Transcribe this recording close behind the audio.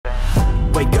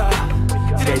wake up,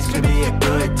 today's gonna be a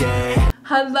good day.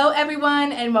 Hello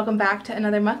everyone and welcome back to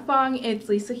another mukbang. It's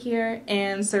Lisa here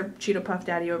and Sir Cheeto Puff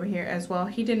Daddy over here as well.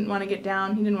 He didn't want to get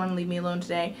down, he didn't want to leave me alone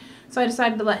today. So I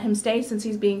decided to let him stay since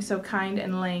he's being so kind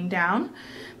and laying down.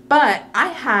 But I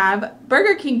have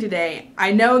Burger King today.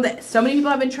 I know that so many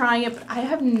people have been trying it, but I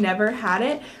have never had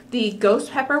it. The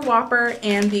ghost pepper Whopper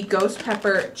and the ghost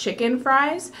pepper chicken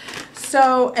fries.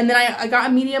 So, and then I got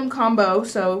a medium combo,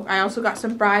 so I also got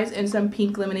some fries and some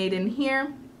pink lemonade in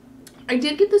here. I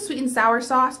did get the sweet and sour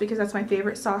sauce because that's my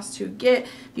favorite sauce to get.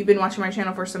 If you've been watching my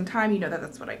channel for some time, you know that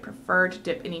that's what I prefer to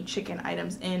dip any chicken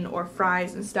items in or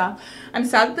fries and stuff. I'm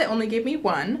sad that they only gave me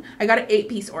one. I got an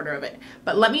 8-piece order of it.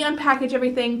 But let me unpackage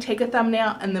everything, take a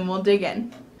thumbnail, and then we'll dig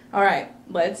in. All right,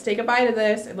 let's take a bite of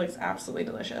this. It looks absolutely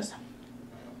delicious.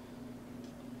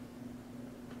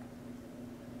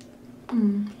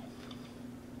 Mmm.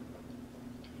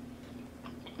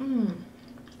 Mmm.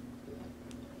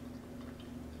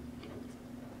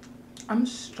 I'm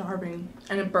starving,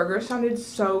 and the burger sounded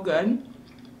so good.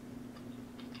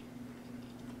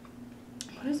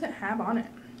 What does it have on it?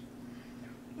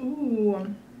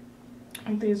 Ooh,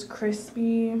 like these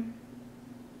crispy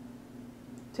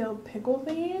dill pickle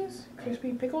thingies,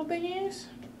 crispy pickle thingies.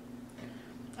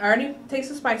 I already taste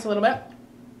the spice a little bit.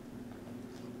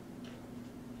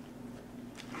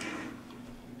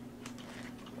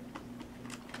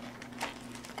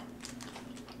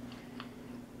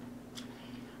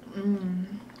 Mmm.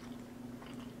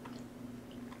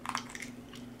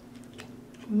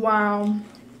 Wow.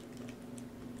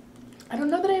 I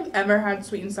don't know that I've ever had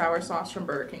sweet and sour sauce from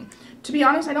Burger King. To be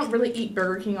honest, I don't really eat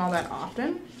Burger King all that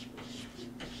often.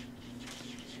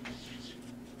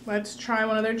 Let's try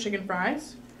one of their chicken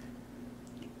fries.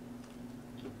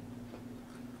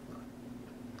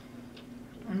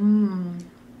 Mmm.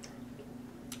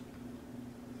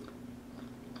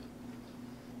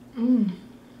 Mmm.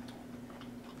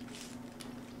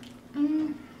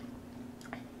 Mmm.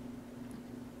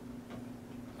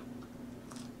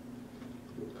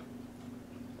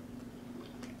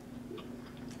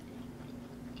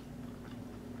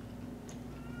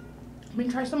 Let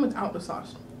me try some without the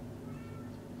sauce.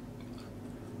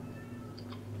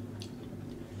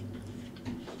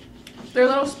 They're a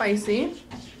little spicy.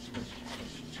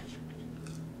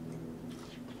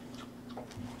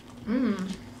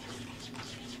 Mmm.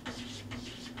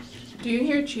 Do you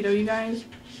hear Cheeto, you guys?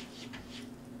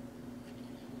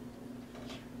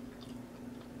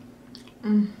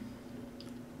 Mmm.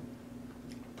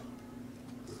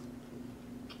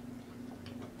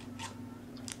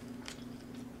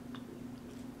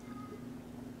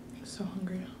 So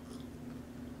hungry.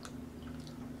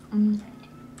 Mmm.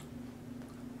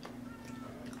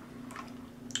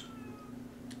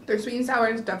 Their sweet and sour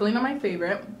is definitely not my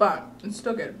favorite, but it's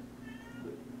still good.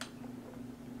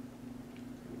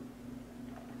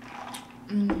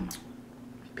 Mmm.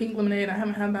 Pink lemonade, I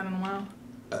haven't had that in a while.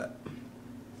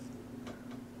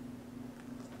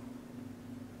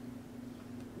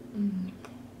 Mm.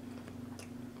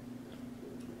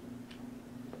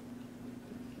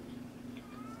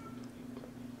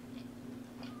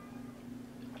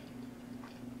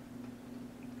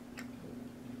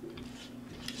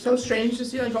 So strange to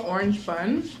see like an orange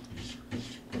bun.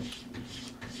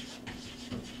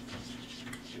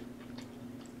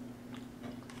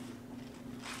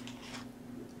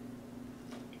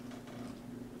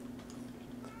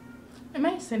 Am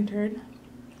I centered?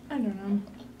 I don't know.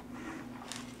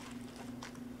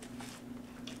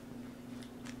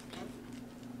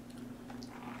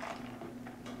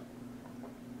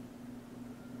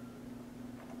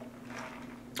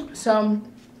 So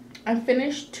I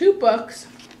finished 2 books.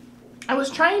 I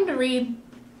was trying to read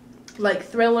like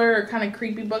thriller or kind of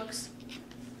creepy books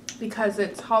because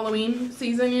it's Halloween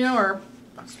season, you know, or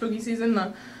spooky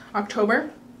season, October.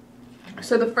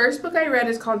 So the first book I read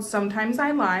is called Sometimes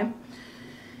I Lie.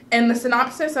 And the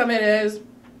synopsis of it is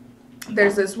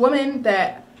there's this woman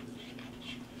that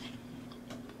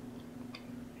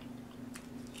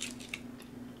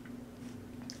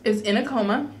is in a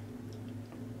coma.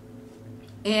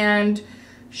 And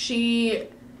she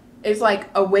is like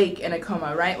awake in a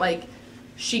coma, right? Like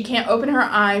she can't open her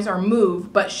eyes or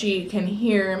move, but she can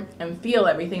hear and feel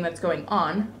everything that's going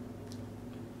on.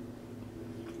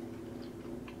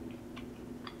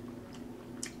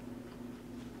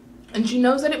 And she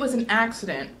knows that it was an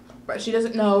accident, but she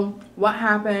doesn't know what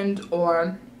happened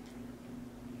or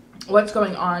what's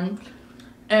going on.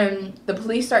 And the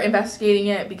police start investigating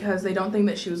it because they don't think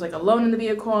that she was like alone in the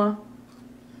vehicle.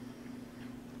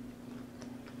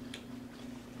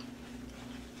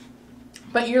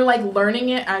 But you're like learning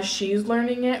it as she's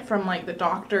learning it from like the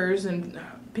doctors and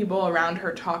people around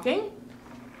her talking.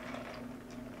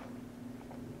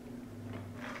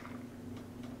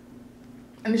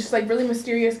 And it's just like really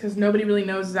mysterious because nobody really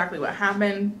knows exactly what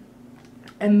happened.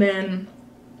 And then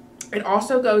it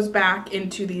also goes back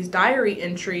into these diary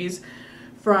entries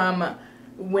from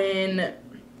when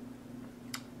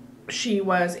she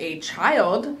was a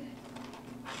child,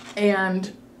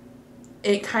 and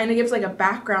it kind of gives like a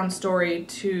background story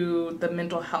to the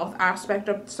mental health aspect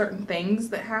of certain things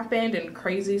that happened and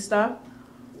crazy stuff.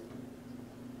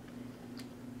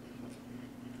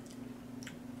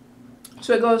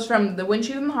 So it goes from when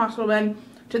she's in the hospital bed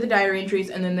to the diary entries,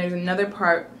 and then there's another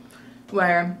part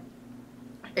where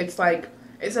it's like,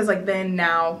 it says like then,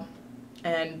 now,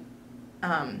 and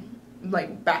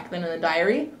like back then in the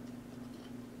diary.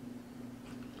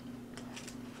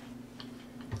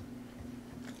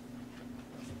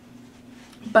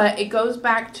 But it goes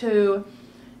back to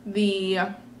the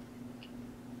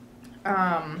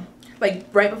like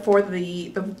right before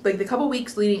the couple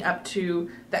weeks leading up to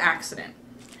the accident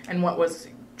and what was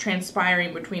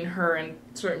transpiring between her and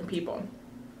certain people.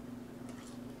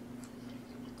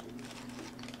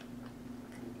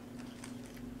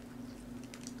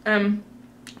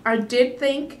 I did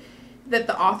think that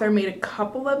the author made a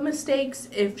couple of mistakes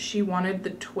if she wanted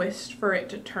the twist for it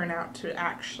to turn out to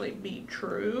actually be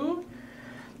true.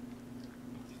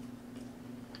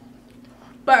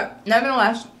 But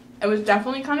nevertheless, it was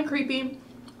definitely kind of creepy.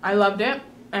 I loved it.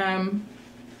 I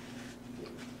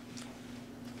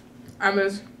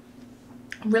was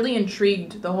really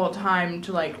intrigued the whole time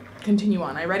to like continue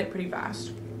on. I read it pretty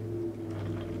fast.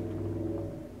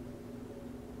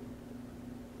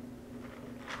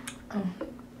 Oh.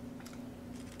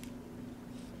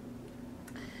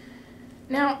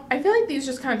 Now, I feel like these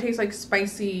just kind of taste like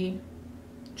spicy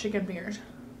chicken fingers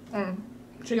or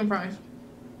chicken fries.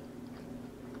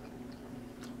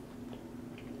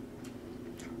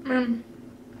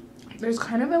 There's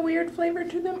kind of a weird flavor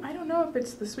to them. I don't know if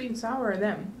it's the sweet and sour or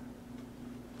them.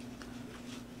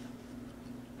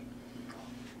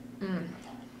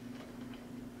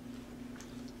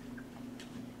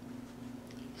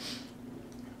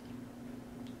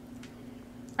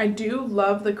 I do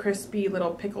love the crispy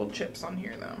little pickled chips on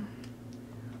here though.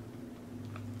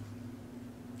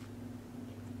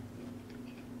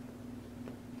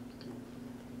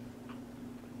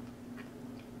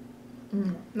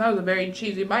 That was a very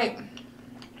cheesy bite.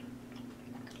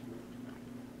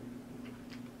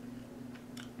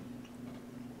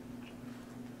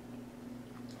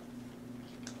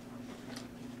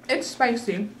 It's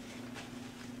spicy,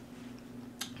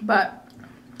 but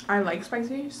I like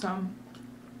spicy, so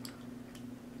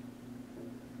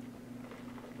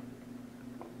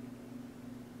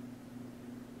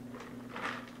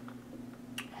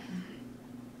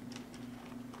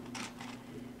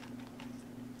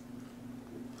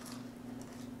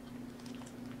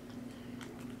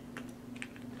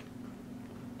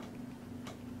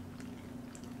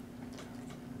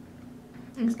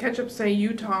Does ketchup say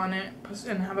Utah on it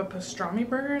and have a pastrami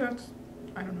burger? That's,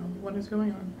 I don't know what is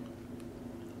going on.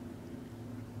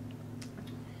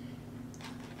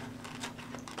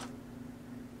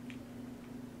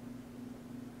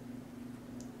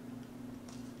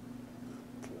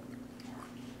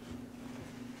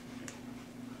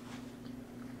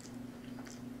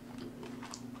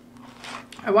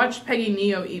 I watched Peggy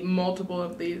Neo eat multiple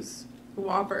of these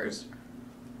Whoppers.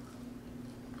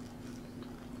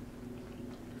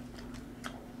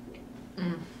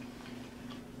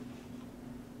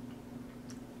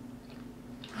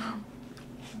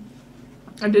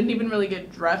 I didn't even really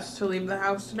get dressed to leave the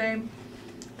house today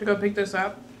to go pick this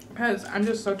up because I'm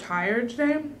just so tired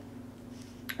today.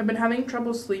 I've been having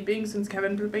trouble sleeping since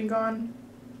Kevin's been gone.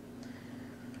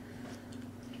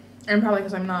 And probably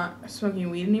because I'm not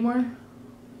smoking weed anymore.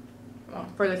 Well,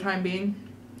 for the time being,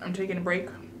 I'm taking a break.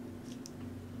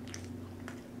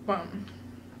 But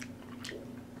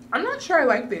I'm not sure I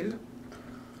like these.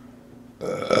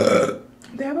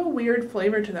 They have a weird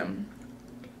flavor to them.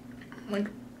 Like,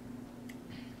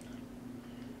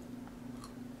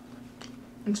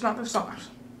 it's not the sauce.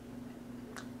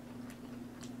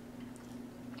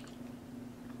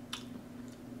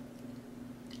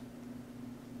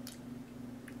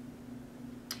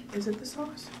 Is it the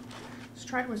sauce? Let's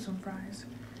try it with some fries.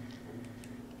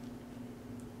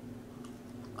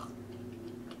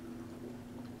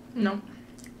 No,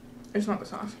 it's not the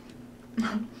sauce.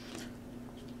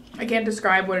 I can't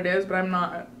describe what it is, but I'm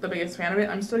not the biggest fan of it.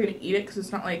 I'm still gonna eat it because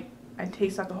it's not like I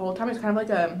taste that the whole time. It's kind of like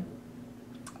a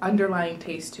underlying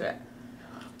taste to it.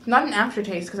 Not an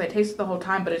aftertaste because I taste it the whole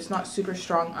time, but it's not super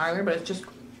strong either, but it's just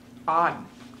odd.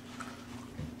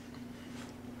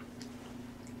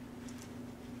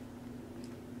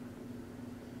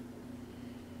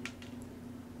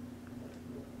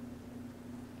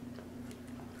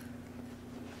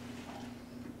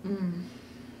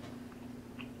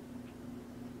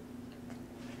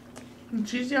 The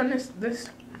cheesy on this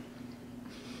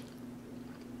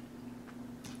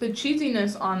the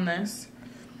cheesiness on this,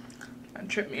 that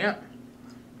tripped me up.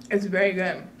 It's very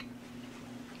good.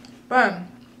 But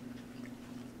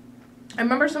I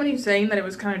remember somebody saying that it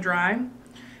was kind of dry.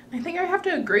 I think I have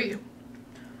to agree.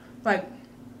 Like,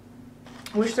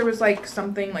 I wish there was like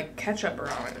something like ketchup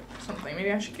around it or something.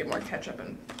 Maybe I should get more ketchup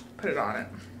and put it on it.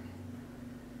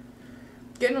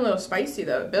 Getting a little spicy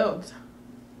though, it builds.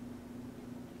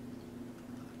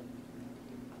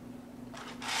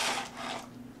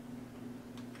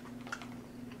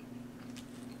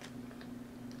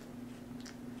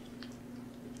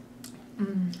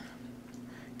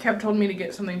 Kev told me to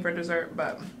get something for dessert,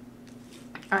 but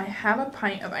I have a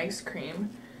pint of ice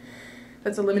cream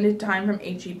that's a limited time from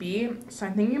H-E-B, so I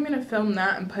think I'm gonna film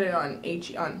that and put it on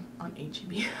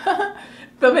H-E-B.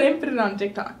 Film it and put it on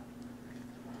TikTok.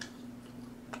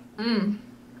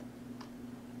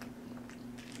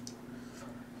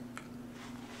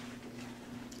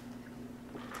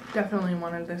 Definitely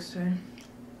wanted this today.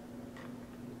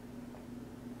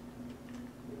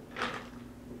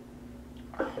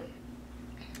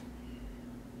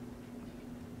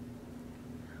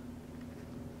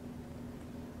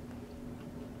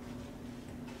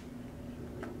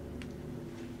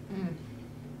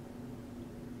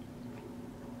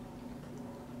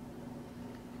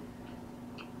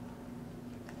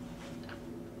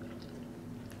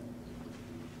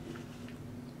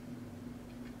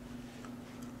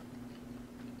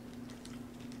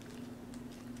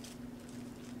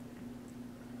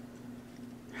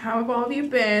 How have all of you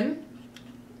been?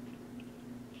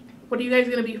 What are you guys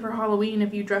gonna be for Halloween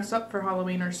if you dress up for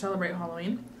Halloween or celebrate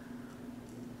Halloween?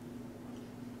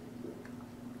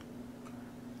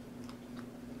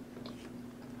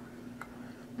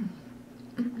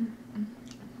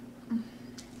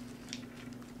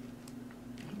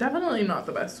 Definitely not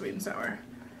the best sweet and sour.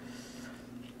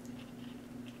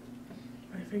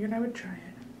 I figured I would try it.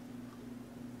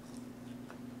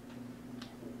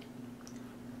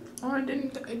 Oh, I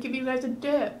didn't give you guys a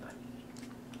dip.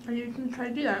 Are you gonna try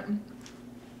to do that?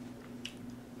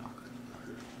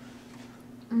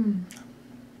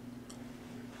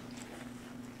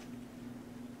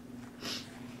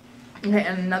 Okay,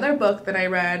 and another book that I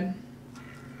read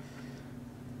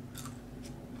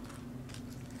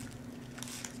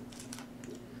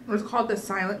was called The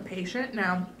Silent Patient.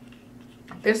 Now,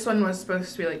 this one was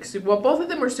supposed to be like super, well, both of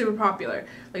them were super popular.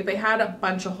 Like, they had a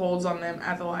bunch of holds on them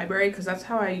at the library because that's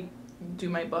how I do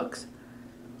my books.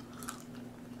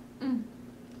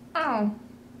 Oh.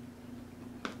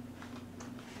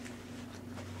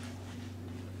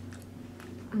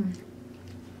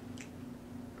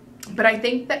 But I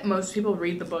think that most people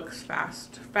read the books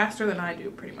faster than I do,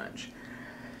 pretty much.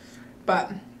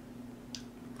 But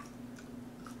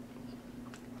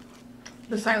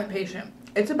The Silent Patient,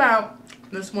 it's about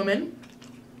this woman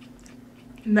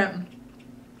that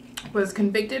was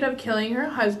convicted of killing her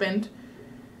husband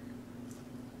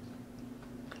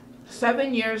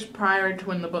 7 years prior to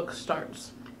when the book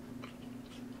starts.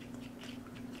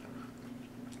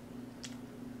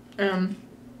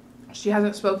 She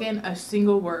hasn't spoken a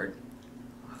single word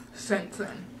since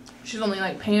then. She's only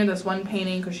like painted this one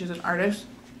painting because she's an artist.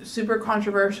 Super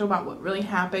controversial about what really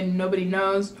happened. Nobody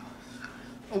knows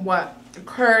what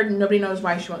occurred. Nobody knows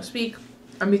why she won't speak.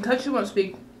 And because she won't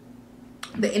speak,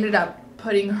 they ended up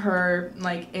putting her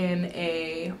like in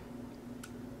a,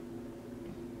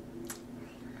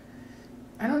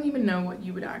 I don't even know what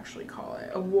you would actually call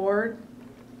it, a ward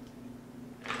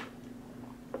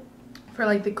for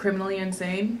like the criminally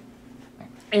insane.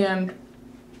 And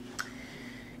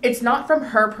it's not from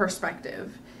her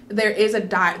perspective. There is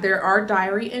there are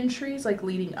diary entries like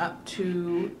leading up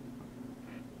to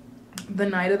the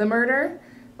night of the murder,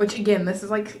 which again, this is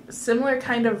like similar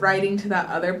kind of writing to that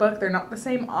other book. They're not the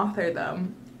same author though.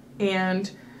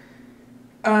 And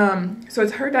so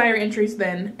it's her diary entries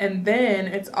then, and then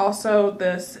it's also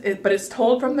this, but it's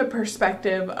told from the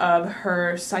perspective of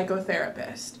her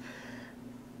psychotherapist.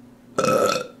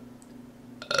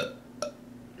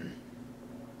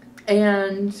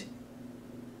 And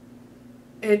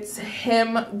it's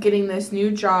him getting this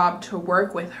new job to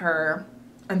work with her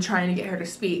and trying to get her to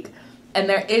speak. And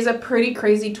there is a pretty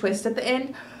crazy twist at the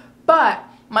end. But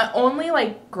my only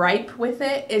like gripe with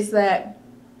it is that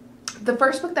the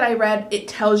first book that I read, it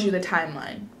tells you the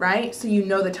timeline, right? So you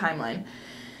know the timeline.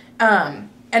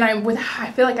 And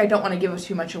I feel like I don't want to give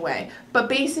too much away. But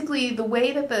basically, the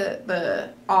way that the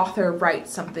author writes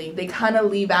something, they kind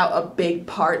of leave out a big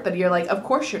part that you're like, of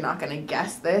course you're not going to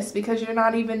guess this because you're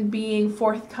not even being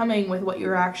forthcoming with what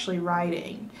you're actually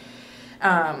writing.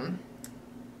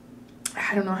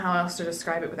 I don't know how else to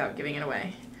describe it without giving it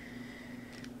away.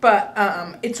 But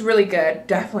it's really good,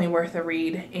 definitely worth a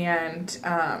read, and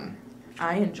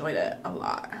I enjoyed it a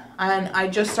lot. And I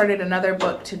just started another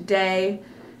book today.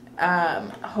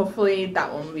 Hopefully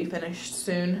that one will be finished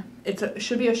soon. It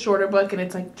should be a shorter book, and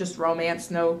it's like just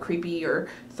romance, no creepy or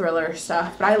thriller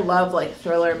stuff. But I love like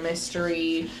thriller,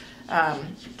 mystery,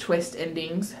 twist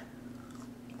endings.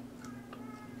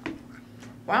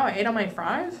 Wow, I ate all my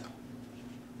fries?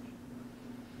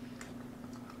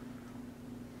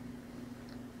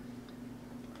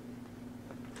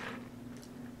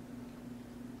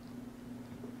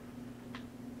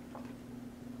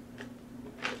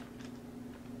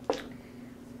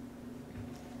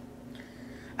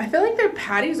 I feel like their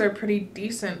patties are pretty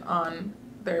decent on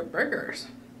their burgers.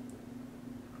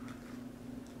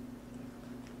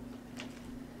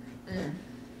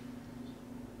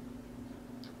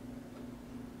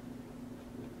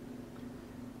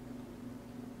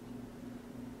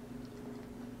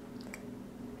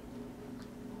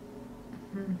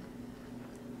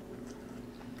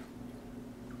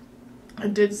 I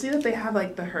did see that they have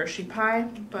like the Hershey pie,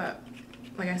 but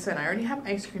like I said, I already have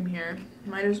ice cream here.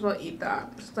 Might as well eat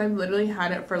that since I've literally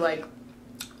had it for like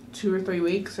 2 or 3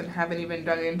 weeks and haven't even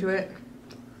dug into it.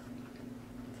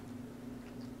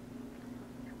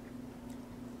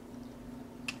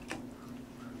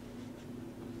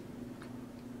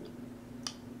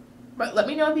 But let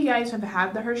me know if you guys have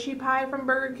had the Hershey pie from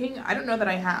Burger King. I don't know that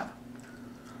I have,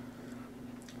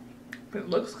 but it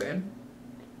looks good.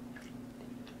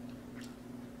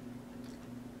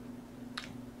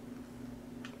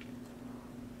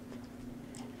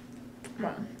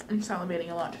 Wow, I'm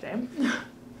salivating a lot today.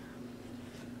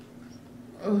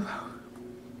 Ugh.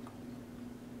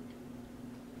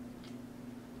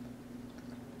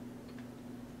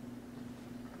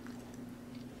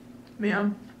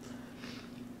 Man,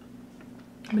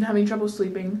 I've been having trouble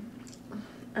sleeping,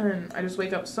 and I just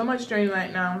wake up so much during the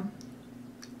night now.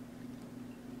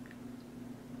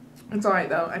 It's alright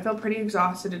though. I feel pretty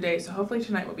exhausted today, so hopefully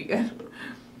tonight will be good.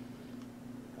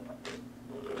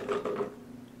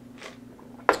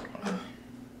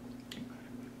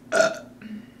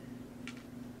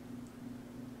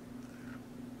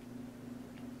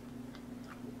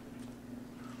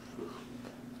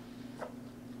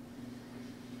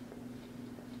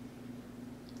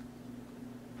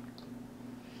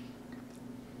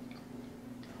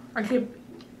 I keep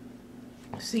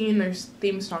singing their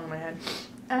theme song in my head.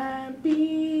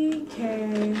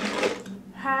 BK,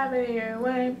 have it your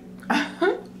way.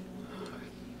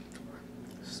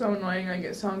 So annoying. I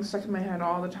get songs stuck in my head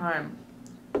all the time.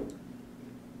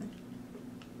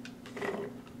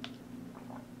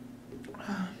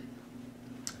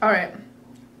 All right.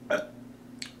 I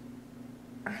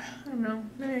don't know.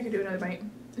 Maybe I could do another bite.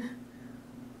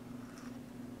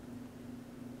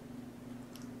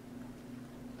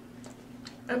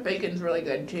 That bacon's really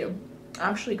good too.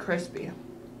 Actually crispy.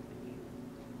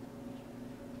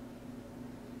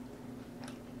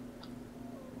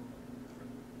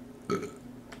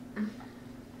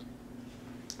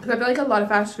 Because I feel like a lot of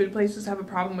fast food places have a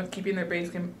problem with keeping their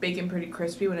bacon pretty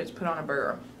crispy when it's put on a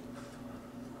burger.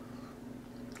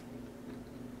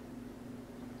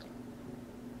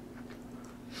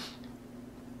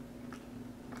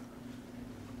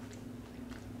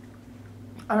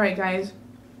 Alright guys,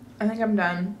 I think I'm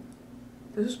done.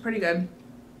 This is pretty good.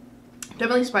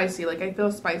 Definitely spicy, like I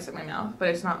feel spice in my mouth, but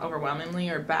it's not overwhelmingly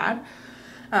or bad.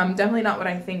 Definitely not what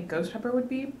I think ghost pepper would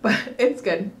be, but it's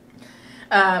good.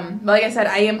 But like I said,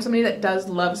 I am somebody that does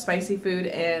love spicy food,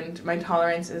 and my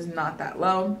tolerance is not that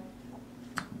low.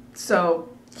 So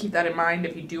keep that in mind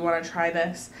if you do want to try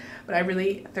this. But I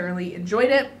really thoroughly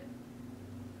enjoyed it.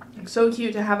 So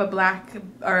cute to have a black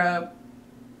or a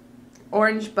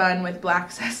orange bun with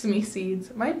black sesame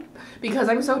seeds. Because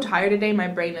I'm so tired today, my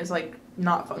brain is like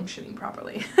not functioning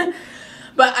properly.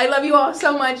 But I love you all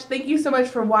so much. Thank you so much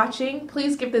for watching.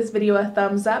 Please give this video a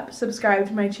thumbs up, subscribe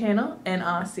to my channel, and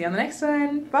I'll see you on the next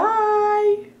one.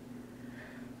 Bye!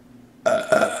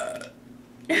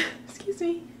 Excuse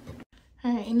me.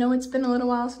 Alright, I know it's been a little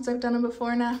while since I've done a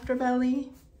before and after belly.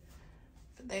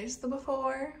 But there's the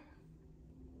before.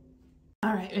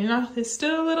 Alright, my mouth is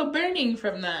still a little burning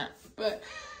from that. But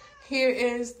here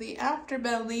is the after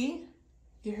belly.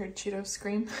 You heard Cheeto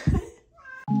scream.